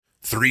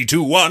3,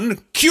 2, 1,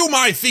 cue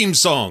my theme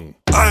song.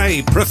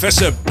 I,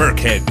 Professor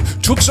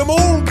Burkhead, took some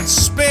old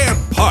spare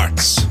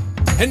parts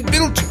and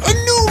built a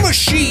new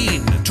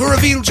machine to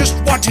reveal just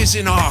what is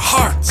in our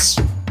hearts,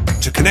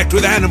 to connect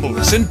with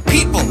animals and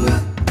people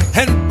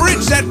and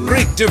bridge that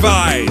great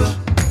divide.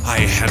 I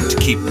had to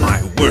keep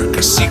my work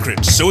a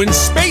secret, so in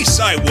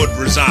space I would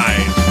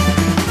reside.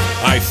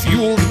 I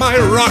fueled my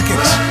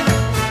rocket,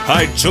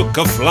 I took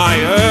a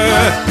flyer,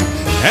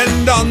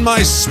 and on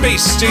my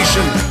space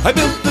station I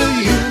built the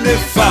unifier.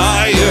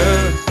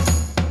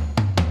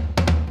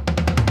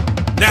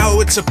 Now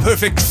it's a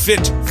perfect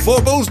fit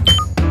for both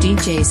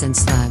DJs and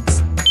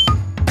Slugs.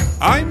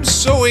 I'm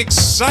so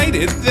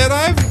excited that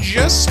I've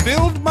just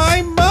spilled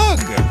my mug.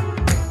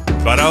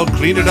 But I'll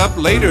clean it up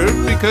later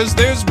because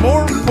there's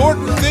more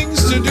important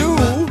things to do.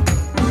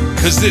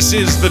 Cause this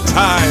is the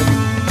time.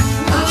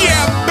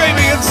 Yeah,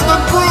 baby, it's the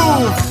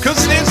groove.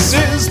 Cause this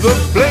is the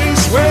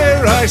place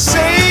where I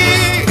say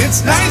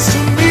it's nice to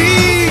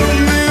meet you.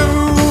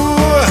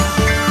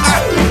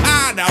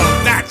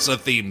 Now that's a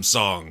theme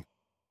song.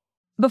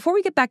 Before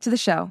we get back to the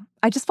show,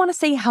 I just want to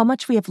say how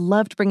much we have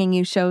loved bringing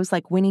you shows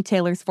like Winnie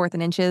Taylor's 4th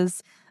and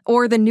Inches,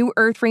 or the new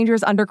Earth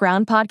Rangers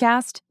Underground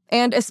podcast,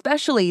 and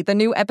especially the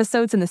new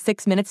episodes in the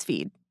 6 Minutes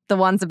feed, the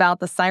ones about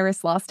the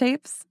Cyrus Lost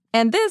tapes.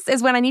 And this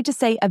is when I need to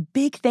say a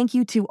big thank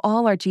you to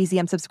all our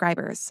GZM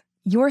subscribers.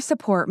 Your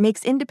support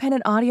makes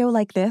independent audio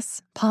like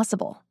this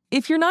possible.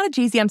 If you're not a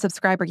GZM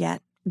subscriber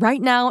yet,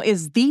 right now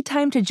is the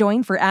time to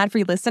join for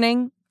ad-free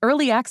listening,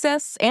 early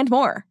access, and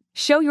more.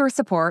 Show your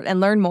support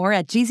and learn more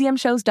at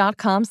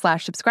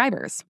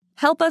gzmshows.com/subscribers.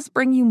 Help us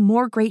bring you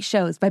more great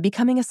shows by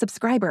becoming a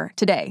subscriber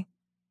today.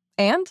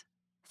 And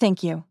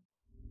thank you.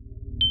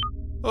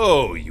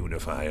 Oh,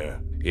 Unifier.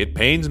 It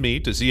pains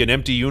me to see an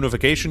empty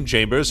unification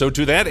chamber, so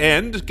to that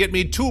end, get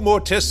me 2 more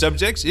test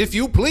subjects, if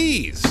you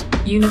please.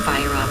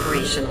 Unifier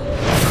operational.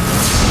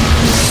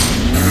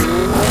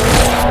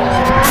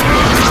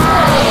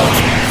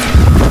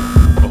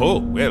 Oh,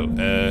 well,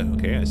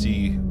 okay, I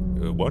see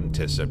 1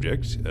 test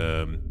subject.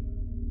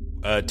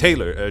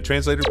 Taylor,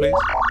 translator, please?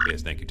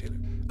 Yes, thank you, Taylor.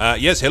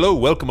 Yes, hello,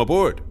 welcome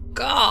aboard.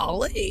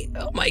 Golly,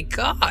 oh my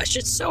gosh,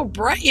 it's so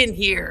bright in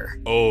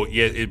here. Oh,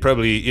 yeah, it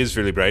probably is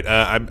fairly bright.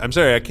 I'm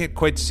sorry, I can't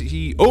quite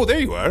see. Oh, there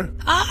you are.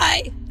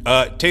 Hi.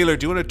 Taylor,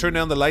 do you want to turn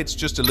down the lights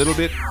just a little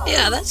bit?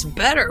 Yeah, that's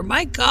better.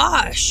 My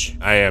gosh.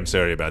 I am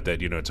sorry about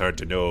that. You know, it's hard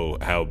to know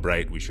how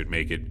bright we should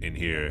make it in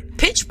here.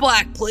 Pitch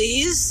black,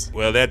 please.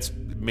 Well, that's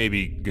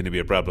maybe going to be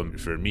a problem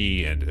for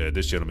me and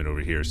this gentleman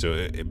over here,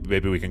 so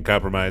maybe we can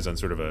compromise on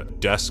sort of a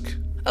dusk.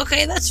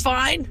 Okay, that's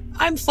fine.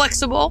 I'm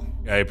flexible.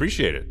 I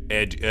appreciate it.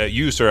 And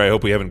you, sir, I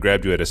hope we haven't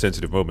grabbed you at a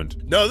sensitive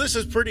moment. No, this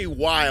is pretty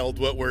wild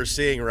what we're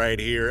seeing right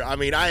here. I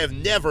mean, I have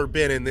never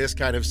been in this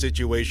kind of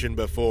situation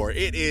before.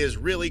 It is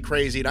really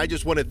crazy, and I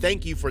just want to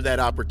thank you for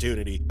that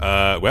opportunity.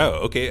 Well,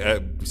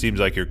 okay. Seems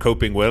like you're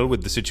coping well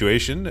with the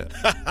situation.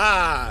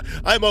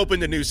 I'm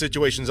open to new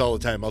situations all the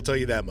time, I'll tell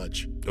you that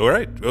much. All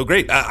right. Well,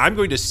 great. I'm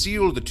going to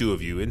seal the 2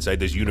 of you inside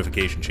this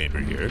unification chamber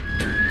here.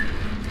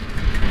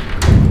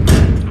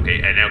 Okay,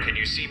 and now can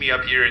you see me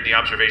up here in the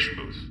observation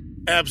booth?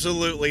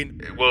 Absolutely.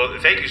 Well,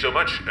 thank you so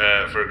much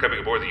for coming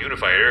aboard the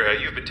Unifier.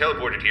 You've been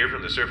teleported here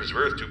from the surface of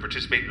Earth to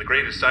participate in the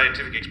greatest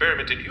scientific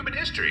experiment in human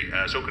history.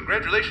 So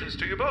congratulations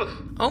to you both.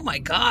 Oh my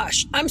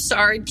gosh, I'm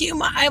sorry.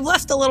 I've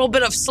left a little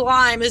bit of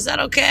slime. Is that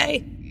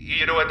okay?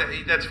 You know what?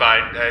 That's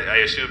fine. I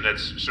assume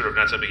that's sort of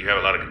not something you have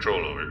a lot of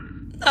control over.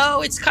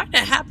 Oh, it's kind of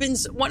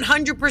happens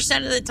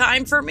 100% of the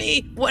time for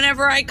me.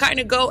 Whenever I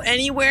kind of go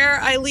anywhere,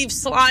 I leave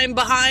slime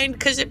behind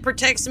because it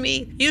protects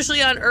me.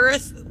 Usually on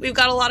Earth, we've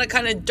got a lot of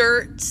kind of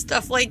dirt,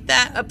 stuff like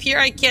that. Up here,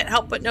 I can't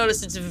help but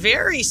notice it's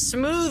very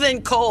smooth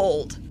and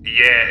cold.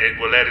 Yeah,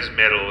 well, that is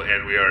metal,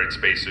 and we are in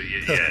space, so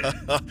yeah.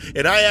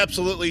 And I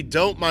absolutely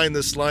don't mind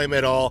the slime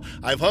at all.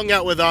 I've hung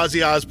out with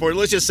Ozzy Osbourne,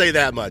 let's just say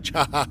that much.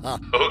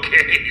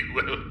 Okay,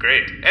 well,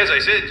 great. As I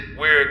said,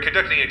 we're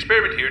conducting an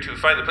experiment here to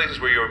find the places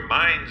where your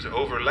minds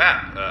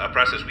overlap, a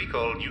process we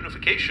call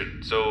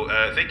unification. So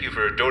thank you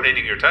for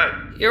donating your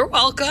time. You're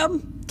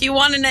welcome. Do you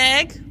want an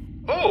egg?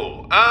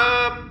 Oh,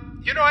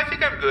 you know, I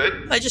think I'm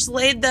good. I just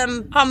laid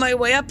them on my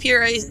way up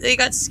here. They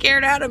got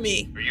scared out of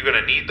me. Are you going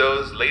to need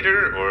those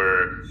later,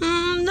 or?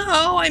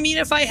 No, I mean,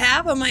 if I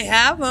have them, I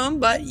have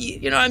them. But,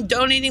 you know, I'm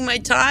donating my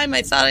time.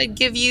 I thought I'd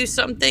give you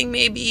something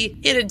maybe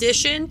in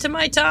addition to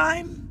my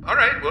time. All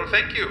right, well,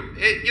 thank you.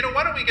 You know,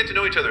 why don't we get to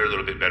know each other a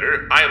little bit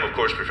better? I am, of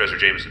course, Professor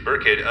Jameson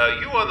Burkhead.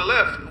 You on the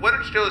left, why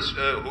don't you tell us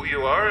who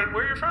you are and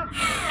where you're from?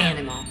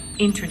 Animal.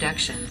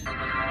 Introduction.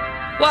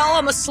 Well,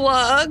 I'm a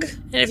slug,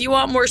 and if you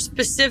want more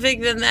specific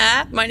than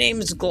that, my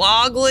name is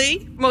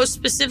Glogly. Most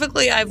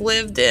specifically, I've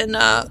lived in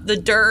the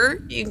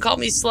dirt. You can call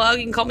me Slug,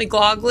 you can call me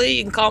Glogly,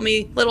 you can call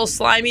me little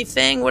slimy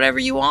thing, whatever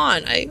you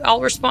want. I'll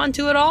respond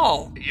to it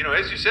all. You know,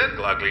 as you said,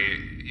 Glogly,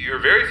 you're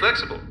very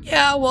flexible.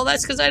 Yeah, well,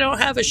 that's because I don't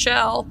have a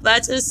shell.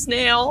 That's a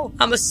snail.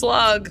 I'm a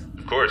slug.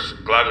 Of course,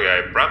 Glogly,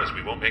 I promise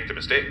we won't make the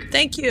mistake.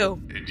 Thank you.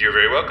 You're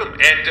very welcome.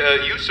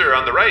 And you, sir,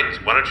 on the right,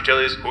 why don't you tell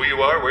us who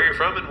you are, where you're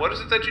from, and what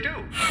is it that you do?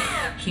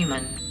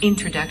 Human.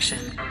 Introduction.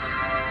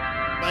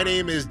 My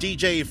name is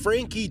DJ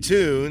Frankie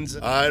Tunes.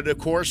 And of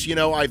course,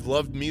 I've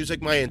loved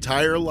music my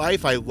entire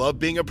life. I love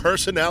being a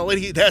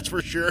personality, that's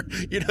for sure.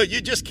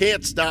 You just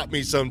can't stop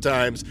me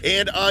sometimes.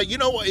 And,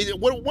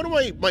 one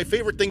of my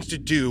favorite things to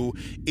do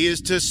is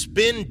to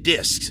spin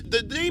discs.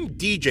 The name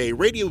DJ,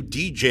 radio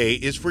DJ,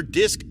 is for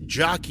disc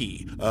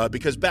jockey,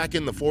 because back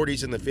in the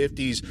 40s and the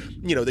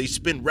 50s, they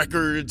spin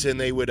records and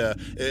they would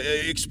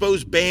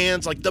expose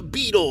bands like the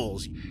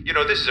Beatles.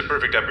 This is a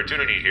perfect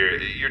opportunity here.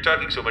 You're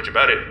talking so much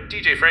about it.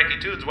 DJ Frankie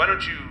Tunes, why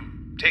don't you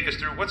take us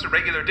through what's a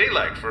regular day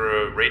like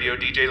for a radio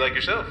DJ like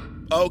yourself?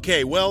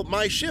 Okay, well,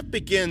 my shift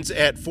begins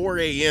at 4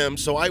 a.m.,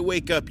 so I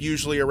wake up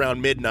usually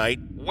around midnight.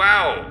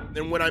 Wow.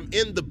 And when I'm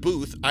in the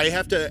booth, I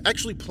have to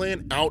actually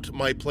plan out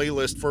my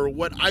playlist for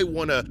what I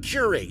want to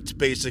curate,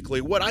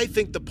 basically, what I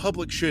think the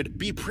public should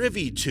be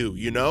privy to,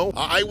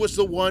 I was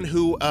the one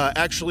who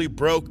actually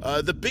broke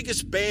the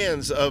biggest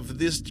bands of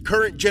this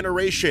current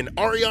generation: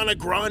 Ariana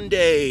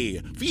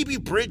Grande, Phoebe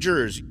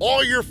Bridgers,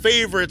 all your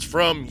favorites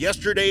from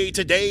yesterday,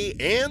 today,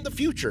 and the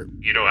future.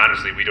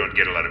 Honestly, we don't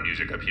get a lot of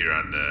music up here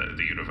on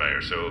the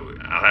Unifier, so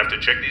I'll have to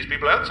check these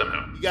people out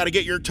somehow. You got to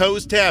get your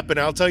toes tapping.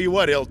 I'll tell you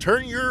what, it'll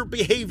turn your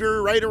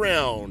behavior right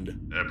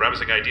around. A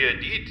promising idea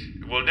indeed.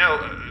 Well, now,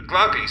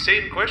 Glockley,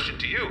 same question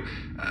to you.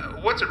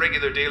 What's a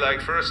regular day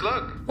like for a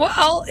slug?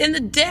 Well, in the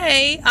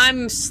day,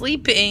 I'm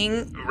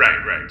sleeping.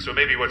 Right. So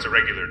maybe what's a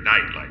regular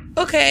night like?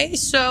 Okay,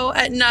 so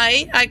at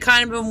night, I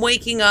kind of am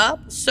waking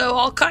up. So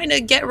I'll kind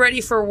of get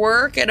ready for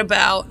work at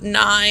about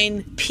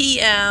 9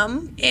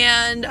 p.m.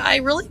 And I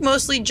really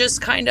mostly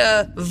just kind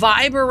of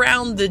vibe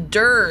around the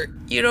dirt.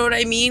 You know what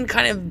I mean?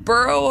 Kind of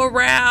burrow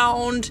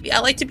around. I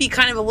like to be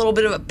kind of a little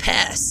bit of a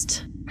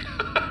pest.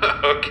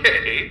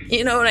 Okay.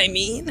 You know what I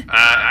mean?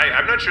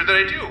 I'm not sure that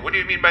I do. What do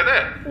you mean by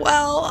that?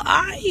 Well,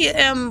 I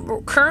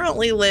am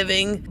currently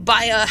living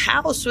by a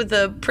house with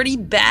a pretty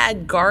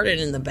bad garden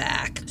in the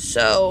back.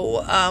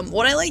 So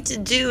what I like to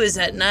do is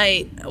at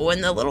night,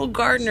 when the little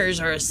gardeners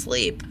are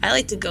asleep, I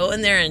like to go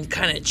in there and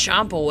kind of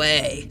chomp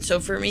away. So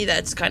for me,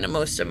 that's kind of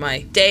most of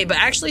my day. But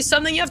actually,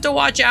 something you have to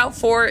watch out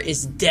for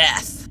is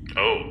death.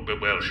 Oh,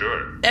 well,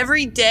 sure.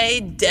 Every day,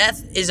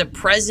 death is a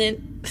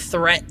present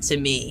threat to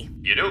me.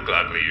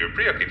 Glockley, your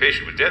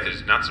preoccupation with death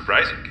is not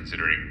surprising,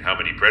 considering how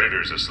many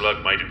predators a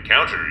slug might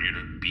encounter.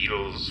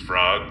 Beetles,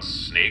 frogs,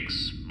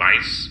 snakes,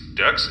 mice,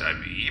 ducks.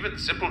 Even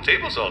simple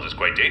table salt is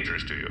quite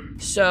dangerous to you.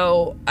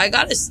 So I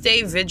gotta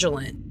stay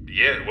vigilant.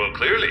 Yeah, well,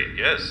 clearly,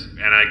 yes.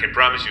 And I can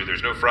promise you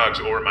there's no frogs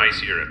or mice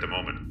here at the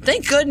moment.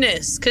 Thank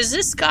goodness, because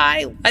this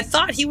guy, I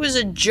thought he was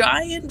a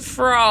giant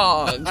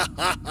frog.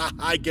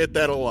 I get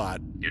that a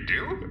lot. You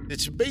do?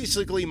 It's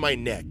basically my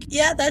neck.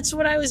 Yeah, that's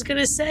what I was going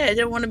to say. I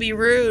didn't want to be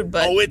rude,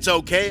 but... Oh, it's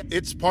okay.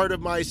 It's part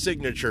of my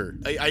signature.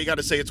 I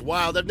gotta say, it's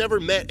wild. I've never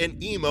met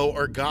an emo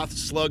or goth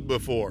slug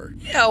before.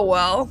 Yeah,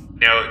 well...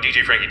 Now,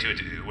 DJ Frankie, too,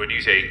 when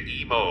you say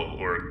emo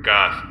or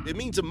goth... It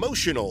means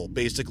emotional,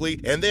 basically.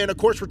 And then, of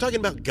course, we're talking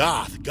about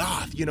goth.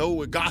 Goth,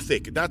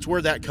 gothic. That's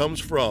where that comes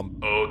from.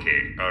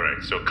 Okay, all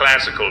right. So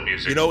classical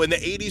music. In the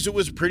 80s, it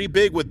was pretty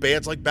big with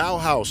bands like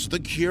Bauhaus, The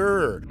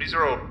Cure. These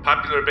are all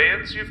popular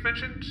bands you've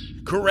mentioned?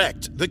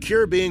 Correct. The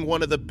Cure being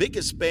one of the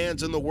biggest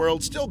bands in the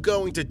world, still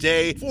going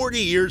today, 40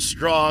 years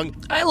strong.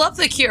 I love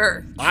The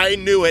Cure. I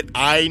knew it.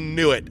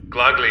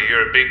 Glockley,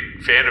 you're a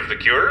big fan of The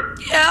Cure?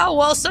 Yeah,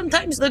 well,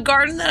 sometimes the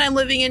garden that I'm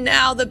living in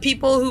now, the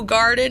people who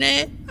garden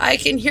it, I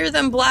can hear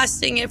them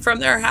blasting it from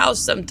their house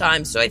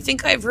sometimes, so I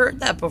think I've heard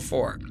that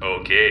before.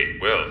 Okay,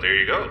 well, there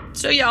you go.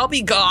 So yeah, I'll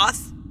be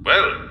goth.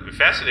 Well,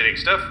 fascinating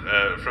stuff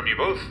from you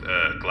both,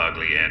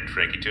 Glockley and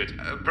Frankie Tunes.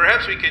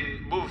 Perhaps we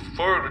can move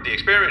forward with the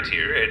experiment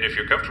here, and if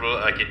you're comfortable,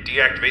 I can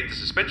deactivate the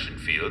suspension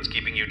fields,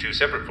 keeping you two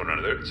separate from one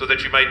another, so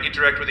that you might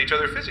interact with each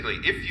other physically,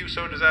 if you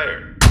so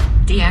desire.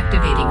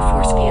 Deactivating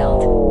force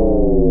field.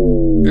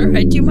 All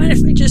right, do you mind if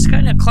we just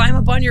kind of climb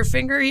up on your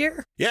finger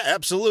here? Yeah,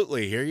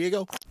 absolutely. Here you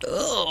go.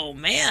 Oh,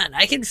 man,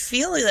 I can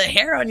feel the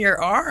hair on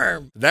your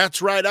arm.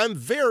 That's right. I'm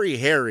very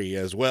hairy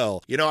as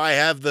well. I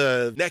have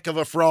the neck of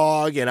a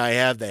frog and I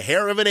have the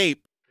hair of an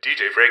ape.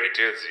 DJ Frankie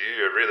Tunes,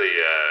 you're really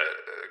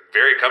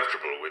very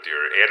comfortable with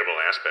your animal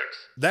aspects.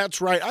 That's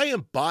right. I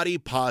am body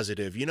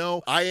positive.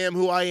 I am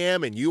who I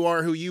am and you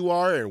are who you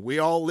are, and we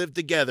all live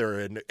together.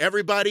 And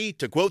everybody,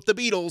 to quote the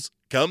Beatles,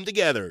 come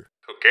together.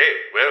 Okay,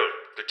 well,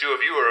 the two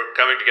of you are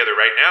coming together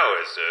right now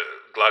as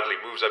Glockley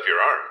moves up your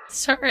arm.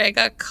 Sorry, I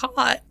got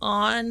caught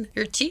on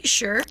your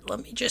t-shirt.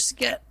 Let me just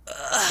get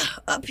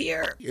up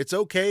here. It's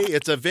okay.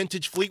 It's a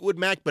vintage Fleetwood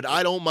Mac, but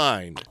I don't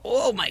mind.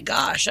 Oh my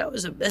gosh,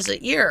 that's an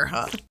ear,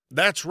 huh?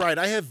 That's right.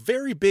 I have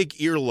very big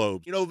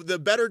earlobe. The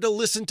better to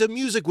listen to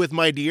music with,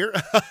 my dear.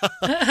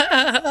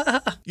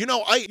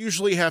 I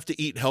usually have to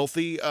eat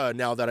healthy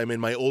now that I'm in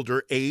my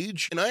older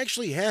age. And I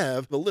actually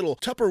have the little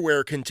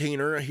Tupperware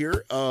container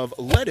here of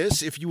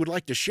lettuce, if you would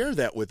like to share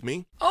that with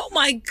me. Oh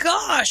my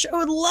gosh, I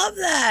would love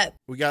that.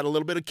 We got a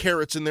little bit of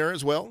carrots in there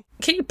as well.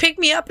 Can you pick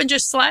me up and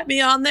just slap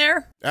me on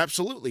there?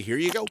 Absolutely. Here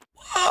you go.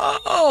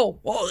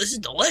 Whoa, this is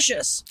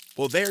delicious.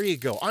 Well, there you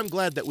go. I'm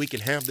glad that we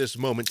can have this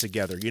moment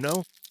together,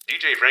 DJ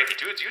DJ Frankie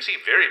Tunes, you seem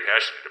very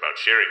passionate about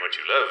sharing what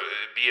you love,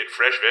 be it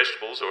fresh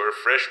vegetables or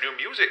fresh new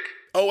music.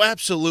 Oh,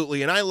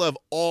 absolutely, and I love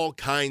all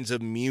kinds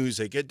of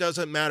music. It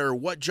doesn't matter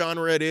what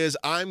genre it is,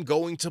 I'm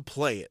going to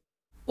play it.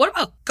 What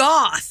about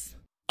goth?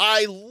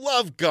 I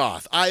love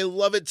goth. I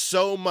love it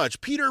so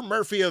much. Peter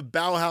Murphy of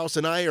Bauhaus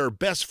and I are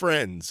best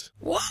friends.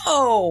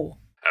 Whoa!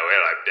 Oh,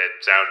 well,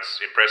 that sounds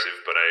impressive,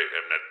 but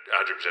I'm not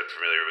 100%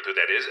 familiar with who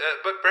that is.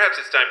 But perhaps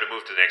it's time to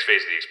move to the next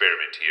phase of the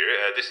experiment here.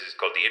 This is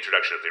called the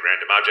introduction of the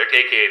random object,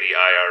 a.k.a. the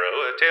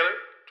IRO. Taylor,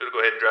 do you want to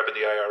go ahead and drop in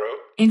the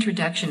IRO?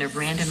 Introduction of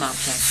random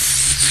objects.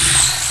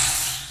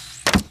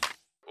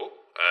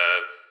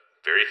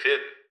 Very thin.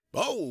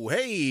 Oh,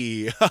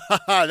 hey!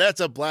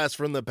 That's a blast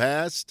from the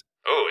past.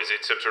 Oh, is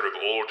it some sort of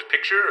old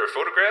picture or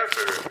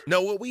photograph? Or?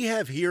 No, what we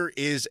have here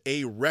is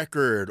a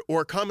record,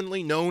 or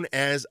commonly known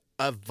as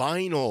a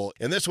vinyl.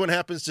 And this one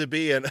happens to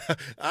be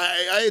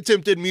I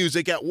attempted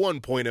music at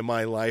one point in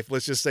my life.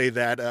 Let's just say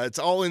that. It's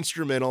all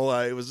instrumental.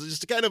 It was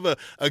just kind of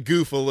a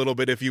goof a little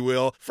bit, if you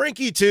will.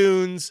 Frankie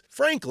Tunes,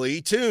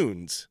 Frankly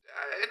Tunes.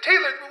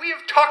 Taylor, we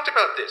have talked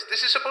about this.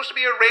 This is supposed to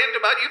be a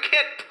random out. You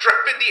can't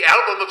drop in the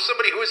album of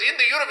somebody who is in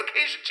the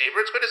unification chamber.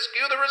 It's going to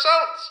skew the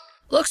results.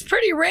 Looks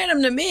pretty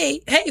random to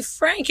me. Hey,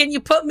 Frank, can you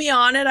put me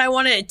on it? I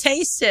want to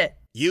taste it.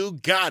 You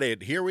got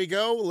it. Here we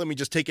go. Let me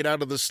just take it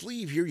out of the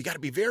sleeve here. You got to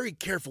be very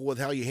careful with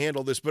how you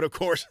handle this. But of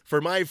course,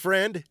 for my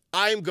friend,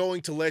 I'm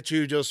going to let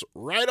you just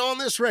write on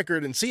this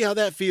record and see how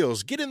that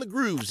feels. Get in the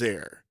grooves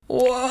there.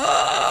 Whoa!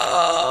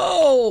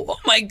 Oh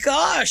my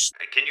gosh!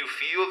 Can you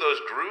feel those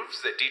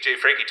grooves that DJ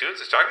Frankie Tunes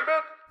is talking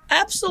about?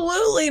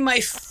 Absolutely. My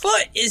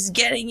foot is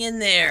getting in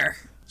there.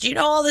 Do you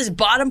know all this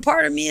bottom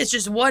part of me is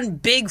just one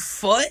big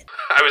foot?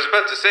 I was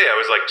about to say, I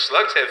was like,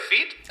 slugs have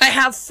feet? I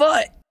have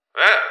foot.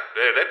 Ah,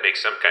 that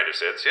makes some kind of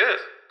sense, yes.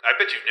 I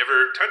bet you've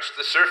never touched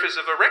the surface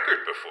of a record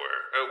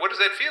before. What does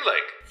that feel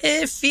like?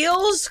 It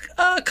feels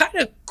kind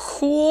of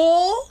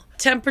cool,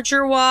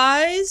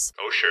 temperature-wise.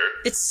 Oh, sure.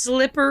 It's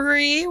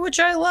slippery, which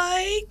I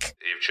like.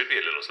 It should be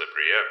a little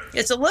slippery, yeah.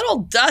 It's a little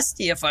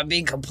dusty, if I'm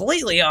being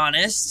completely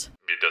honest.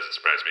 It doesn't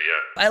surprise me,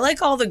 yeah. I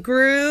like all the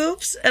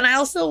grooves, and I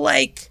also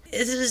like,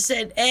 this is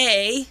an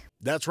A.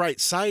 That's right,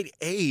 side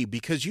A,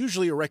 because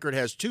usually a record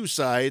has two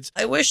sides.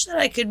 I wish that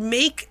I could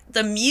make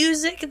the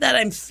music that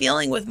I'm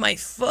feeling with my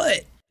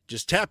foot.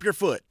 Just tap your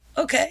foot.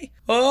 Okay.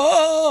 DJ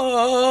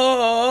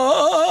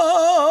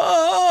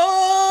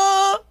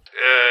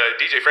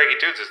Frankie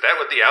Tunes, is that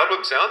what the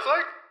album sounds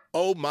like?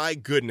 Oh my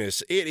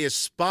goodness, it is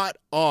spot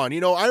on. You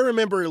know, I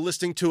remember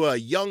listening to a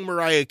young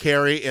Mariah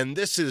Carey, and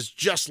this is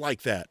just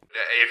like that.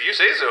 If you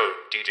say so,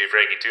 DJ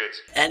Frankie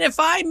Tunes. And if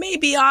I may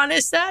be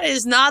honest, that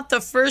is not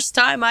the first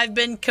time I've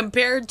been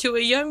compared to a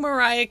young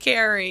Mariah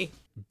Carey.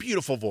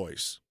 Beautiful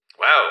voice.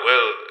 Wow,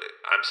 well,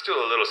 I'm still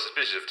a little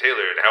suspicious of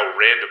Taylor and how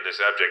random this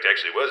object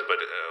actually was, but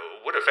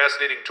what a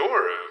fascinating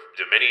tour of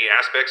the many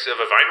aspects of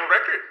a vinyl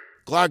record.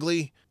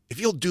 Glogly, if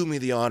you'll do me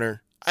the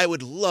honor, I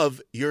would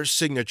love your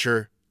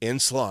signature in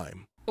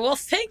slime. Well,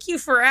 thank you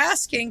for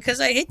asking,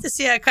 because I hate to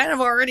see I kind of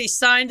already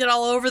signed it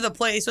all over the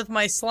place with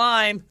my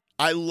slime.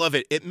 I love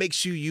it. It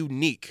makes you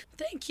unique.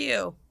 Thank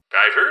you.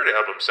 I've heard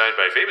albums signed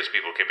by famous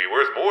people can be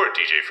worth more,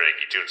 DJ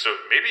Frankie Tunes, so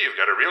maybe you've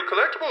got a real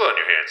collectible on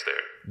your hands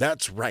there.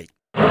 That's right.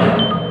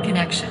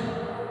 Connection.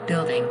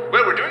 Building.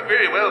 Well, we're doing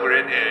very well. We're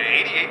at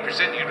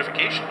 88%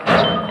 unification, which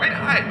is quite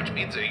high, which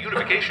means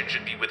unification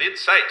should be within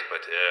sight,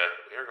 but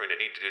we are going to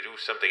need to do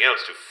something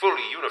else to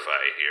fully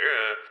unify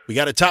here. We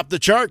got to top the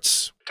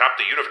charts. Top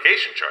the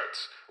unification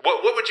charts.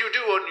 What would you do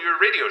on your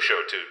radio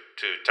show to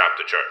top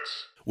the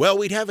charts? Well,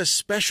 we'd have a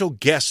special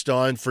guest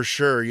on for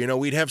sure. You know,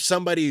 we'd have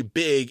somebody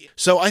big.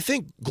 So I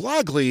think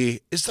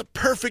Glogly is the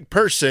perfect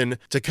person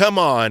to come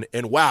on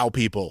and wow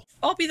people.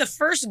 I'll be the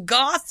first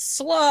goth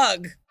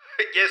slug.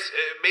 Yes,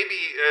 maybe,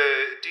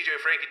 DJ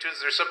Frankie Tunes,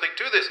 there's something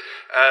to this.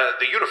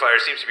 The unifier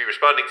seems to be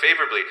responding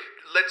favorably.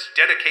 Let's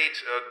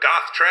dedicate a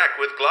goth track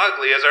with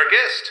Glogly as our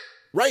guest.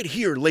 Right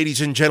here, ladies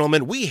and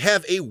gentlemen, we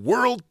have a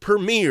world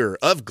premiere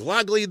of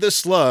Glogly the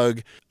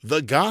Slug,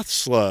 the Goth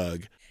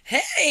Slug.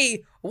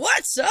 Hey,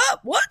 what's up?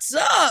 What's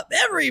up,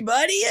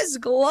 everybody? It's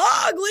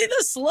Glogly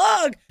the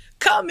Slug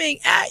coming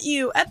at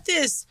you at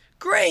this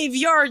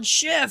graveyard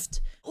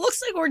shift.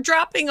 Looks like we're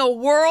dropping a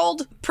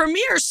world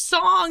premiere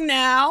song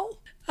now.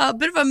 A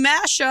bit of a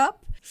mashup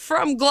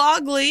from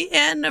Glogly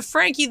and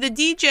Frankie the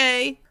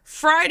DJ.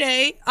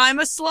 Friday, I'm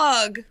a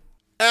Slug.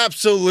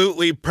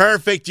 Absolutely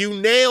perfect. You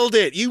nailed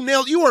it. You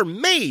are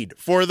made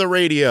for the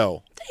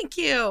radio. Thank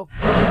you.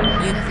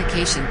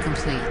 Unification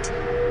complete.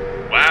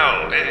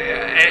 Wow,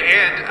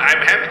 and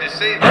I'm happy to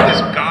say that this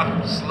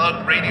Goth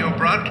Slug radio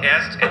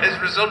broadcast has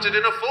resulted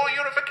in a full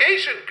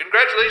unification.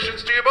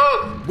 Congratulations to you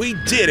both. We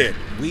did it.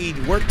 We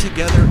worked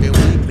together and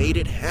we made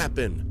it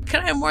happen.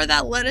 Can I have more of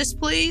that lettuce,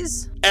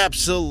 please?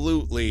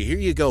 Absolutely. Here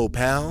you go,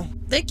 pal.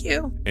 Thank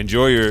you.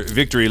 Enjoy your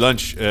victory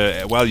lunch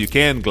while you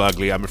can,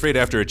 Glogly. I'm afraid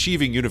after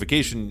achieving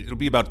unification, it'll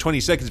be about 20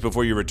 seconds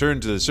before you return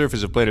to the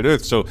surface of planet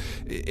Earth. So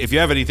if you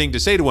have anything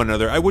to say to one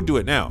another, I would do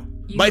it now.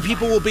 My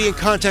people will be in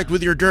contact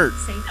with your dirt.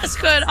 That's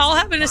good. I'll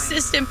have an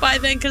assistant by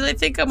then because I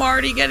think I'm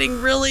already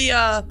getting really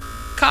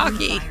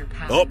Cocky.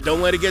 Oh,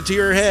 don't let it get to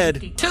your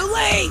head. Too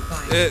late.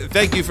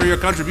 Thank you for your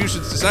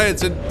contributions to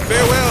science, and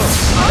farewell.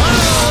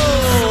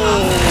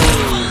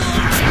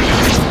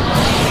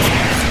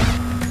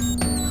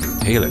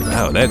 Hey,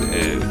 wow,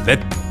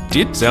 that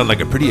did sound like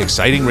a pretty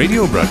exciting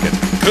radio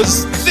broadcast.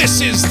 'Cause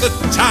this is the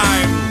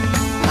time.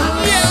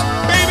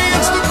 Yeah, baby,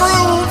 it's the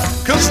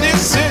groove. 'Cause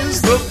this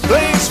is the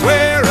place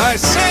where I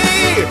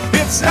say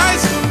it's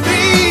nice to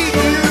meet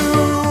you.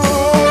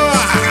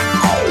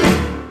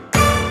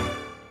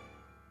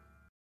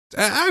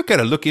 I've got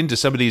to look into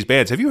some of these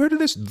bands. Have you heard of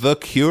this? The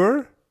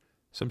Cure?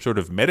 Some sort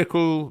of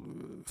medical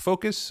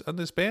focus on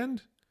this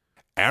band?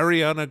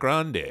 Ariana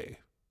Grande.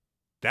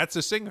 That's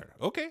a singer.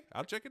 Okay,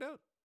 I'll check it out.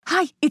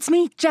 Hi, it's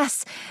me,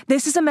 Jess.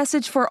 This is a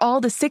message for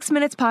all the 6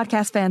 Minutes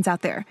podcast fans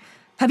out there.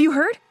 Have you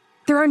heard?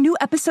 There are new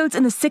episodes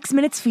in the 6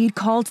 Minutes feed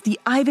called the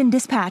Ivan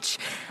Dispatch.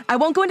 I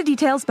won't go into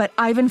details, but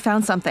Ivan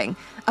found something.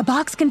 A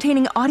box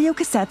containing audio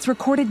cassettes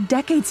recorded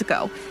decades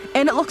ago.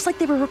 And it looks like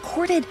they were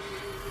recorded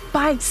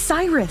by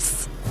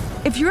Cyrus.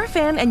 If you're a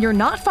fan and you're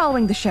not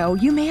following the show,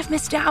 you may have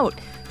missed out.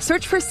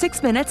 Search for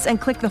 6 Minutes and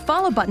click the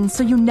follow button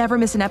so you never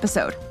miss an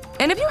episode.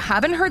 And if you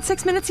haven't heard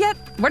 6 Minutes yet,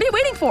 what are you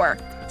waiting for?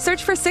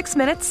 Search for 6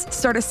 Minutes,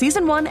 start a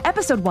Season 1,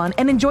 Episode 1,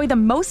 and enjoy the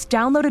most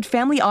downloaded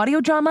family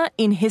audio drama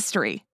in history.